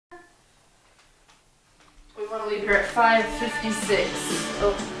What are we here at 5:56?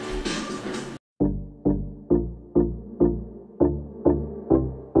 Oh.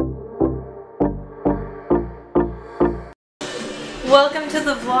 Welcome to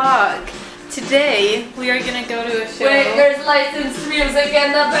the vlog. Today we are gonna go to a show. Wait, there's licensed music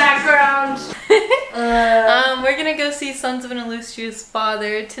in the background. We're gonna go see Sons of an Illustrious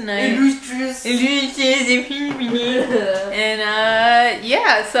Father tonight. Illustrious. And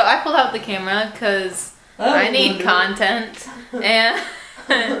yeah, so I pulled out the camera because I need content. And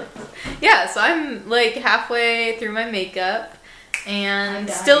yeah, so I'm like halfway through my makeup and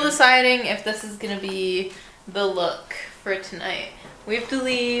still deciding if this is gonna be the look for tonight. We have to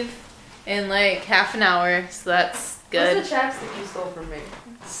leave in like half an hour, so that's good. What's the chapstick you stole from me?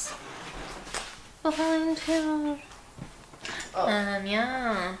 It's behind here. Oh.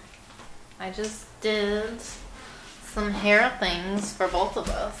 Yeah, I just did some hair things for both of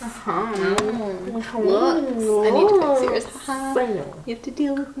us. Looks. I need to fix yours. You have to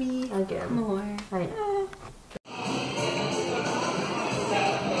deal with me again. More. I know.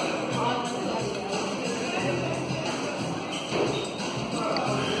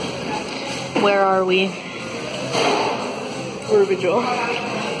 Where are we? Rubidrol.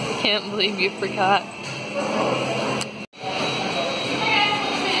 Can't believe you forgot.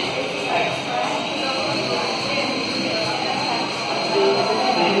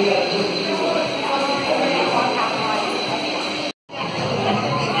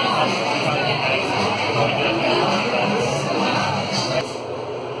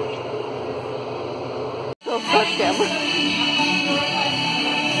 Go fuck camera.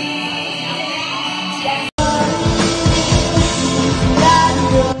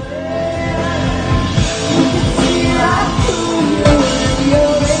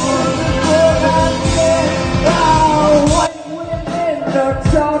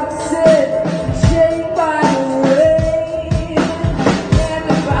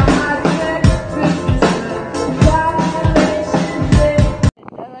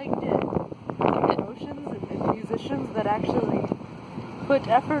 That actually put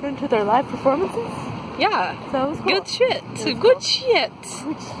effort into their live performances. Yeah, that was cool. Good shit. Good shit.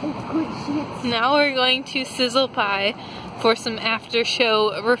 Now we're going to Sizzle Pie for some after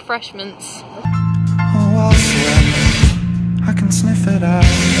show refreshments. Oh, I'll swear I can sniff it out.